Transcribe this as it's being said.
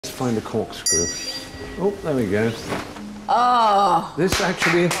find a corkscrew. Oh, there we go. Oh! This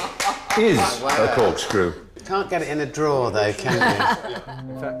actually is a corkscrew. Can't get it in a drawer, though, can you?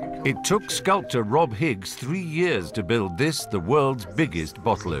 It took sculptor Rob Higgs 3 years to build this, the world's biggest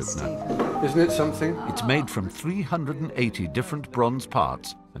bottle opener. Isn't it something? It's made from 380 different bronze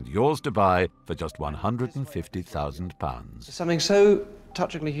parts and yours to buy for just £150,000. Something so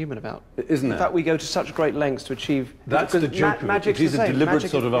touchingly human about. Isn't it? In fact, we go to such great lengths to achieve... That's the joke. Magic's it is the a same. deliberate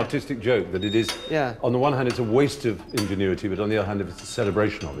Magic sort of artistic joke that it is. Yeah. On the one hand, it's a waste of ingenuity, but on the other hand, it's a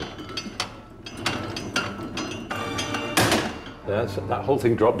celebration of it. That whole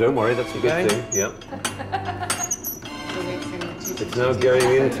thing dropped. Don't worry, that's a good thing. Yeah. It's now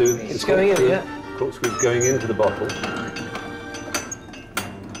going into. It's going in, yeah. Corkscrew's going into the bottle.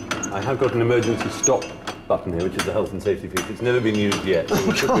 I have got an emergency stop button here, which is the health and safety feature. It's never been used yet, so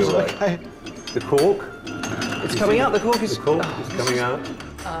it should be all right. Okay. The cork. It's coming out. The cork is. The cork is coming out.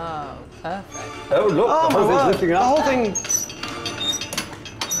 Oh, perfect. Oh look! Oh, the whole thing's lifting the up. whole thing.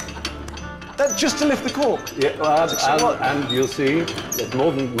 That's just to lift the cork. Yeah, and you'll see there's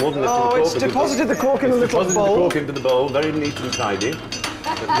more than lifting the cork. Oh, it's deposited the cork in a little bowl. Deposited the cork into the bowl, very neat and tidy.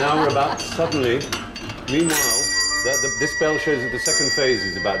 But now we're about suddenly. Meanwhile, this bell shows that the second phase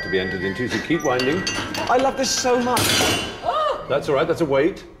is about to be entered into. So keep winding. I love this so much. Oh! That's all right. That's a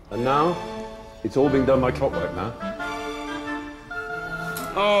weight. And now it's all being done by clockwork now.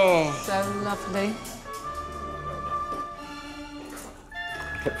 Oh! So lovely.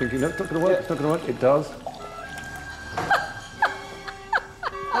 I kept thinking, no, it's not going to work. It's not going to work. It does.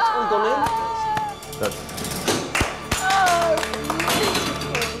 That's all gone in. That's. Oh,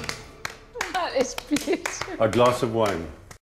 beautiful. That is beautiful. A glass of wine.